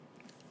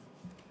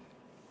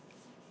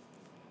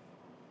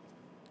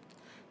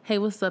Hey,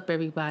 what's up,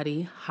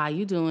 everybody? How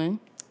you doing?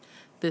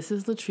 This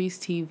is Latrice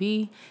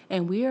TV,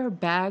 and we are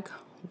back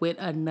with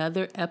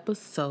another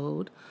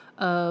episode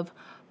of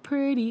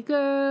Pretty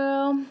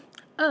Girl,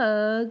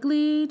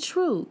 Ugly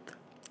Truth.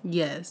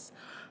 Yes,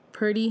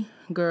 Pretty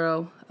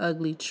Girl,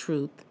 Ugly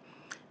Truth.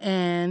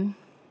 And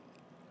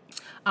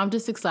I'm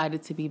just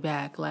excited to be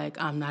back.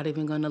 I'm not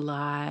even gonna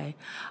lie.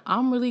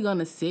 I'm really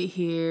gonna sit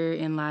here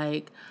and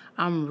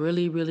I'm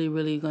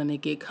really gonna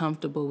get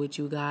comfortable with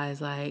you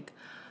guys.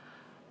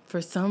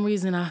 For some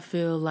reason, I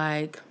feel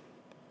like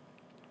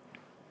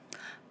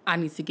I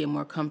need to get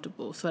more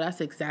comfortable. So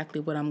that's exactly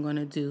what I'm going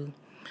to do.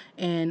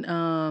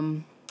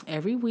 And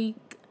every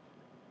week,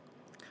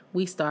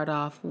 we start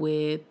off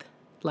with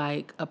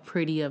a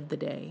pretty of the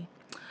day.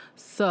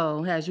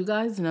 So, as you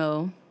guys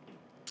know,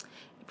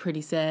 pretty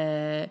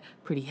sad,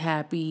 pretty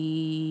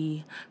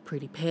happy,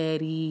 pretty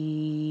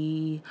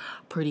petty,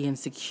 pretty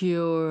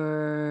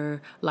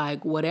insecure,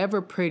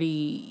 whatever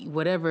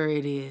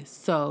it is.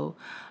 So,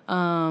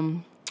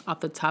 off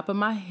the top of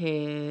my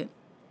head,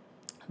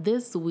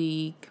 this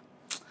week,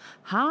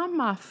 how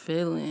am I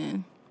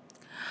feeling?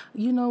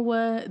 You know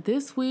what?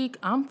 This week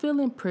I'm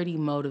feeling pretty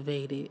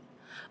motivated.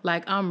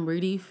 I'm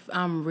really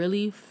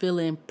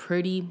feeling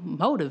pretty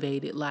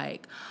motivated.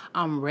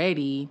 I'm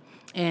ready,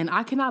 and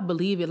I cannot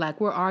believe it.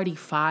 We're already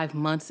 5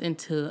 months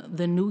into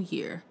the new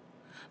year.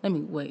 Let me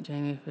wait.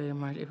 January, February,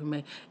 March, April,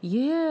 May.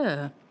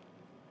 Yeah.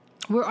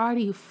 We're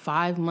already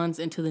 5 months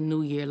into the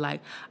new year.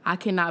 I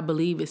cannot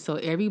believe it. So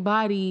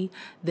everybody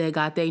that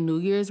got their New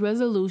Year's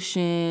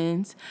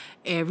resolutions,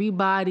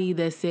 everybody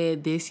that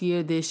said this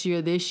year,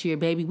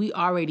 baby, we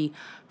already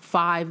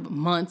 5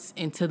 months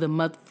into the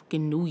motherfucking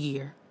new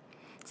year.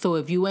 So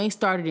if you ain't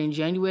started in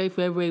January,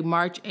 February,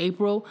 March,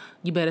 April,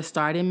 you better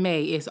start in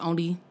May. It's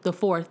only the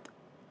 4th.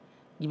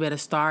 You better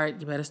start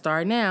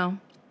now.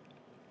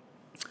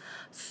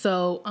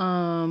 So,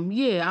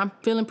 yeah, I'm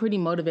feeling pretty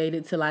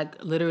motivated to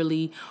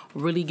literally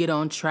really get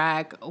on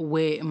track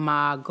with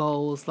my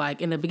goals.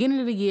 In the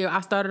beginning of the year,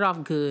 I started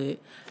off good,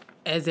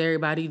 as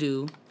everybody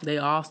do. They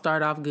all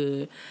start off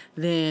good.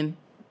 Then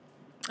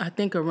I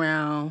think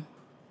around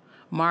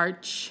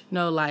March,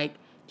 no,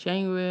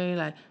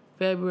 January,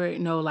 February,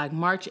 no,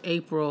 March,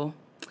 April,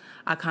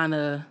 I kind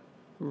of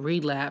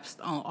relapsed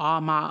on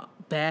all my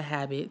bad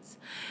habits.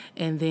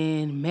 And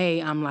then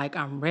May,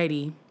 I'm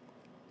ready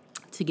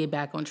to get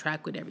back on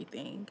track with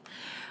everything.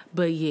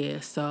 But yeah,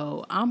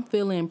 so I'm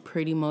feeling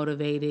pretty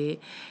motivated.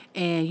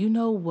 And you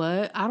know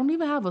what? I don't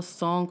even have a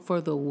song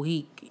for the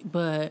week,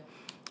 but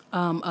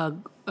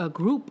a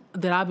group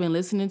that I've been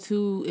listening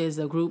to is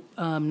a group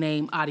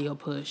named Audio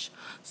Push.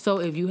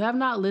 So if you have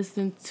not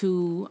listened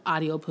to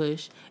Audio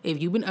Push,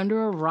 if you've been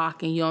under a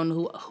rock and you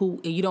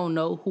don't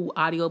know who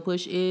Audio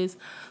Push is,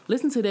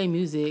 listen to their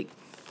music.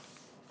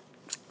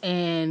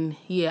 And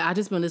yeah, I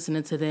just been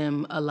listening to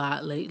them a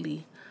lot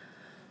lately.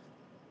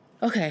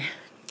 Okay,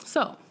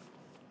 so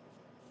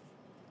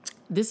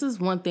this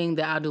is one thing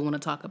that I do want to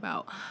talk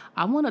about.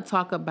 I want to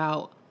talk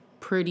about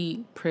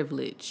pretty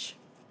privilege.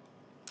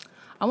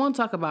 I want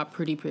to talk about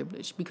pretty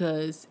privilege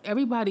because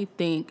everybody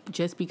think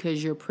just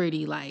because you're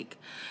pretty,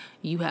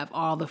 you have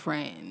all the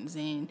friends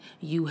and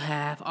you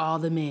have all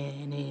the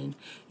men and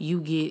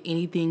you get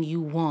anything you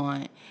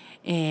want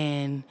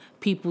and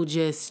people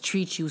just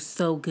treat you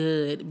so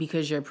good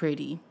because you're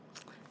pretty.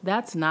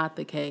 That's not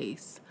the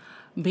case.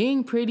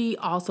 Being pretty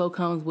also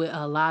comes with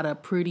a lot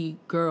of pretty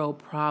girl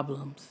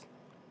problems.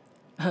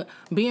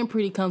 Being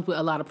pretty comes with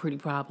a lot of pretty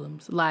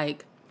problems.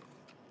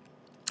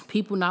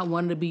 People not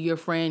wanting to be your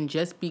friend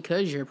just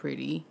because you're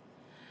pretty.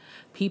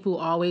 People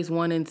always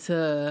wanting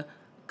to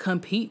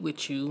compete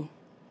with you.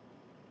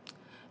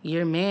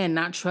 Your man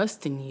not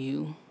trusting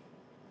you.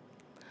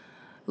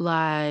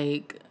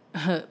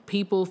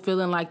 People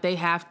feeling like they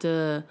have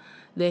to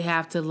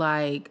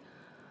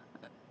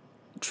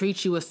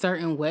treat you a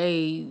certain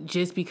way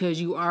just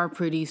because you are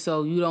pretty,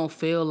 so you don't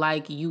feel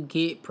like you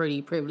get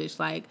pretty privilege.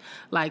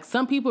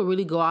 Some people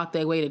really go out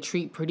their way to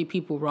treat pretty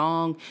people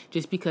wrong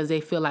just because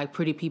they feel like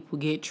pretty people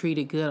get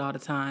treated good all the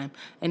time.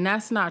 And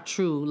that's not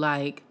true.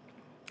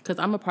 Because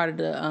I'm a part of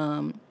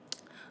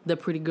the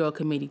Pretty Girl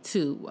Committee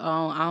too.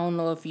 I don't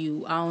know if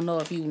you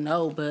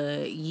know,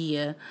 but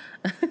yeah.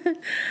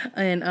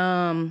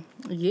 And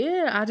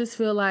yeah, I just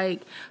feel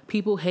like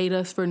people hate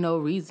us for no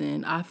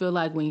reason. I feel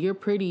like when you're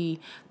pretty,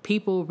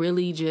 people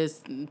really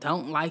just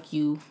don't like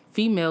you.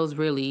 Females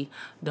really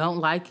don't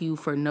like you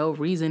for no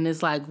reason.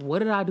 It's like, what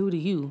did I do to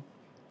you?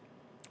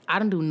 I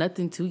didn't do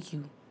nothing to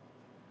you.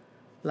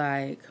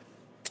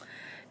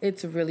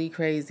 It's really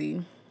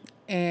crazy.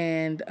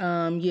 And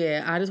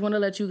yeah, I just want to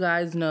let you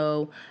guys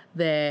know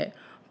that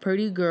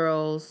pretty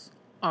girls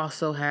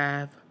also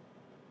have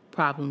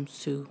problems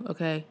too,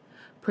 okay?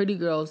 Pretty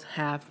girls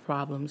have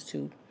problems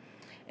too.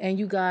 And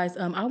you guys,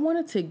 I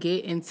wanted to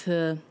get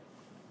into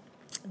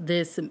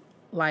this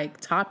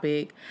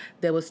topic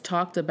that was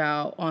talked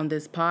about on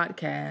this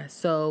podcast.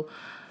 So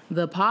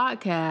the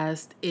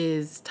podcast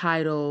is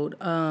titled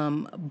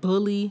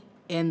Bully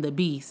and the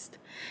Beast.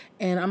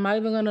 And I'm not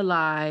even gonna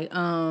lie,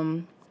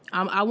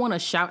 I want to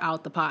shout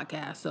out the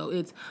podcast. So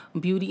it's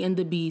Bully and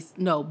the Beast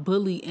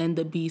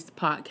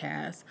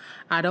podcast.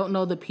 I don't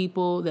know the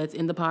people that's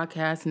in the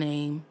podcast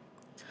name.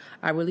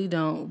 I really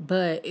don't.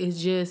 But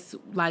it's just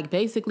like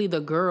basically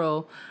the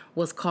girl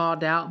was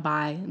called out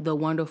by the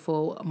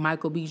wonderful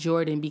Michael B.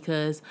 Jordan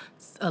because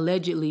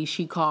allegedly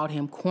she called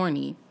him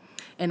corny.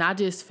 And I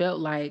just felt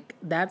like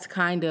that's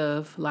kind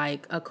of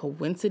like a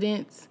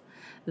coincidence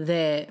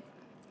that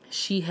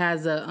she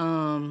has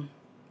a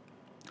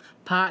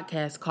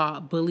podcast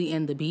called Bully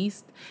and the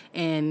Beast,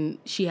 and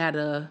she had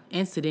a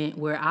incident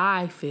where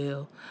I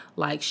feel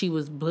like she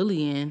was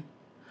bullying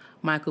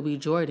Michael B.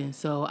 Jordan.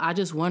 So I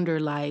just wonder,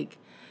 like,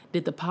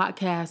 did the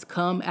podcast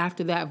come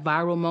after that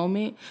viral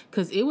moment?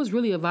 Because it was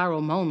really a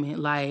viral moment.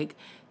 Like,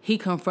 he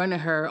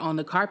confronted her on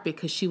the carpet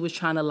because she was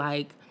trying to,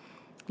 like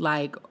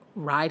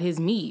ride his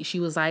meat.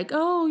 She was like,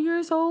 "Oh,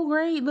 you're so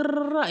great."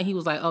 And he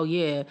was like, "Oh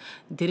yeah,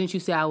 didn't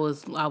you say I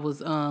was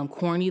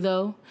corny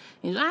though?"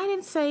 And I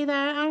didn't say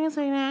that. I didn't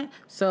say that.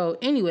 So,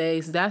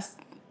 anyways, that's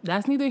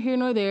neither here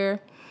nor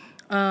there.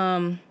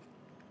 I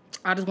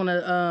just want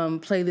to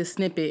play this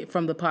snippet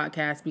from the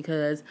podcast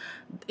because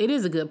it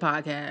is a good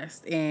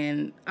podcast,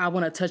 and I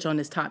want to touch on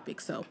this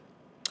topic. So,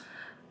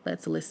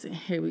 let's listen.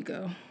 Here we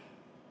go.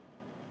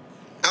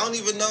 I don't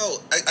even know.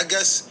 I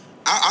guess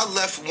I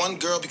left one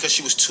girl because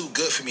she was too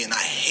good for me, and I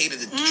hated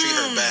to treat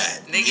her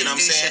bad. Niggas you know what I'm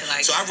saying?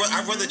 Like so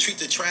I'd rather treat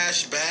the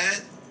trash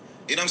bad.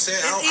 You know what I'm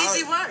saying? It's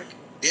easy work.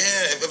 Yeah,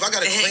 if I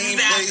got a clean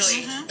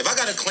place, Mm-hmm. if I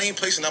got a clean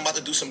place and I'm about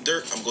to do some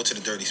dirt, I'm going to go to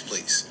the dirtiest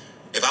place.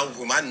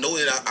 When I know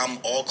that I'm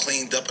all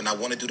cleaned up and I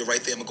want to do the right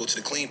thing, I'm going to go to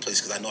the clean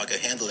place because I know I can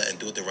handle that and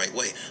do it the right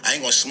way. I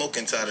ain't going to smoke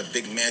inside a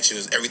big mansion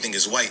where everything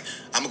is white.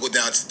 I'm going to go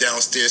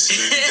downstairs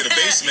to the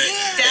basement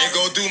and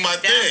go do my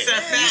thing.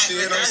 You see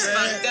what I'm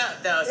saying? Fucked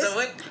up, though. So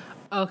what?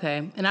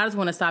 Okay, and I just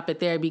want to stop it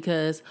there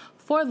because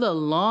for the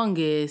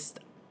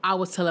longest, I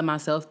was telling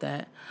myself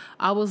that.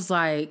 I was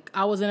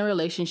in a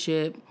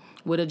relationship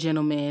with a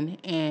gentleman,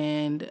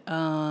 and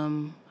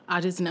I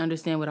just didn't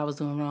understand what I was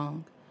doing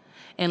wrong.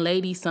 And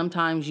ladies,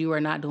 sometimes you are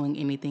not doing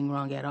anything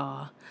wrong at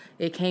all.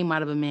 It came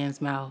out of a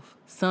man's mouth.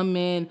 Some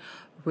men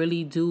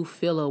really do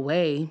feel a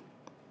way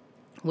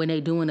when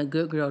they doing a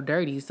good girl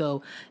dirty,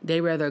 so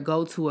they rather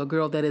go to a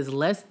girl that is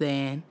less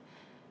than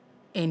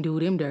and do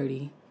them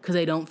dirty because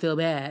they don't feel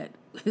bad.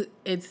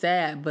 It's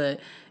sad, but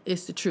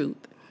it's the truth.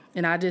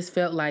 And I just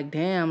felt like,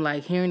 damn,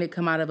 like hearing it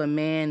come out of a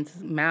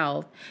man's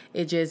mouth,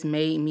 it just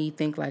made me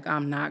think like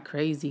I'm not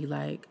crazy.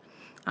 Like,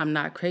 I'm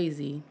not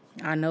crazy.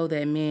 I know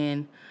that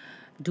men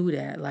do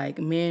that. Like,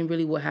 men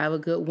really will have a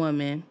good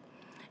woman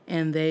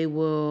and they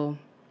will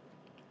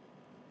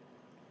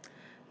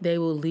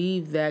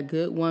leave that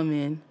good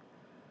woman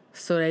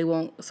so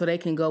they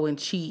can go and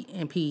cheat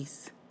in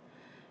peace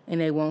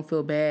and they won't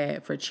feel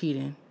bad for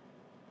cheating.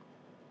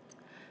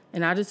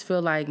 And I just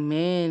feel like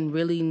men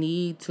really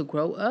need to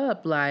grow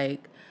up.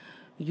 Like,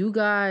 you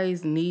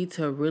guys need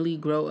to really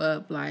grow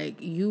up.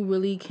 Like, you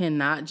really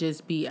cannot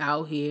just be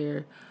out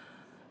here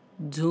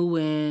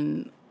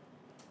doing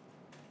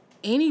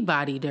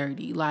anybody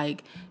dirty.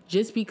 Like,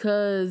 just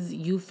because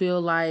you feel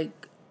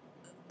like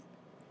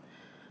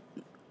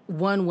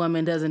one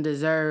woman doesn't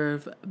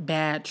deserve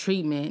bad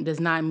treatment does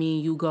not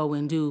mean you go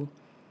and do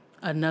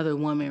another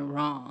woman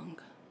wrong.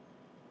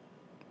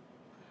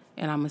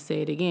 And I'm going to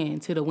say it again,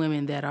 to the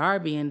women that are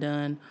being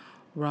done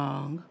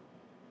wrong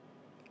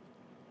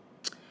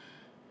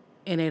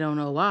and they don't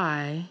know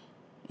why,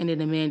 and then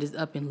the man just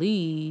up and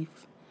leave,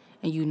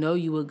 and you know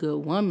you a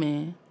good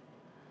woman,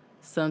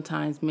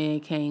 sometimes men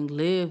can't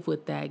live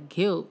with that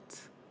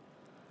guilt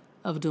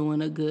of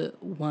doing a good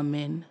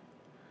woman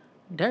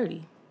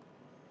dirty.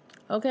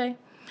 Okay?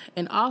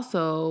 And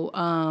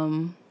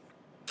also,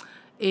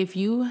 if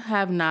you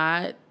have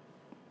not,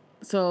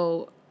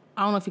 so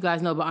I don't know if you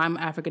guys know, but I'm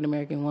an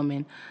African-American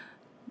woman.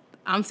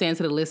 I'm saying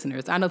to the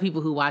listeners, I know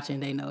people who watching,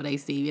 they know, they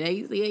see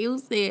me, you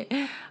see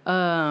it.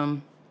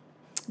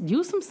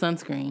 Use some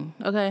sunscreen,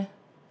 okay?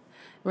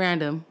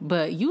 Random,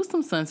 but use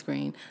some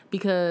sunscreen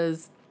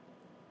because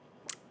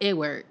it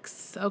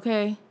works,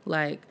 okay?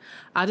 Like,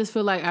 I just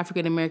feel like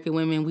African-American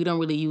women, we don't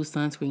really use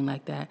sunscreen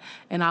like that.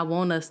 And I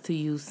want us to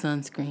use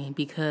sunscreen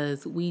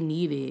because we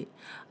need it.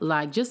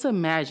 Like, just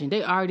imagine,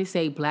 they already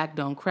say black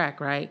don't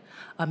crack, right?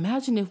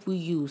 Imagine if we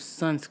use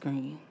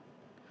sunscreen.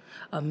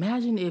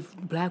 Imagine if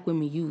black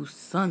women use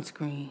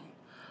sunscreen.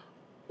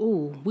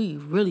 Ooh, we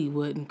really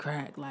wouldn't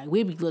crack. Like,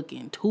 we'd be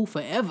looking two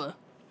forever.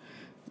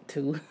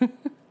 Two.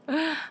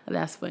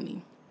 That's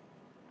funny.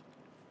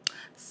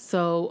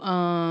 So,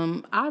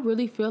 I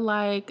really feel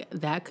like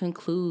that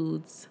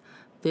concludes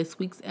this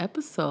week's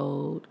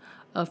episode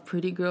of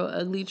Pretty Girl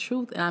Ugly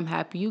Truth. And I'm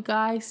happy you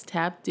guys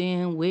tapped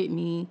in with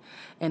me.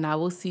 And I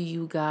will see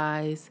you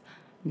guys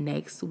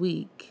next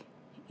week.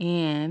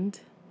 And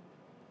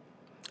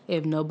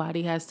if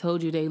nobody has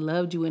told you they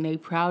loved you and they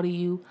proud of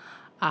you,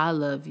 I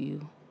love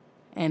you.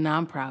 And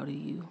I'm proud of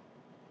you.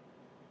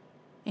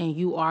 And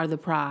you are the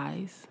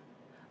prize.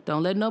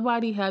 Don't let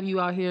nobody have you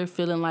out here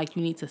feeling like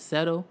you need to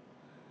settle.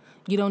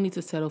 You don't need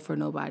to settle for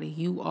nobody.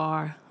 You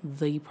are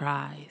the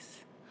prize.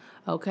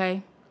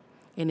 Okay?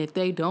 And if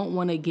they don't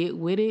want to get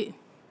with it,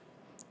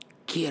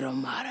 get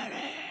them out of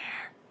there.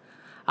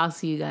 I'll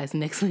see you guys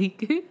next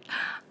week.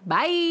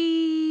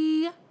 Bye.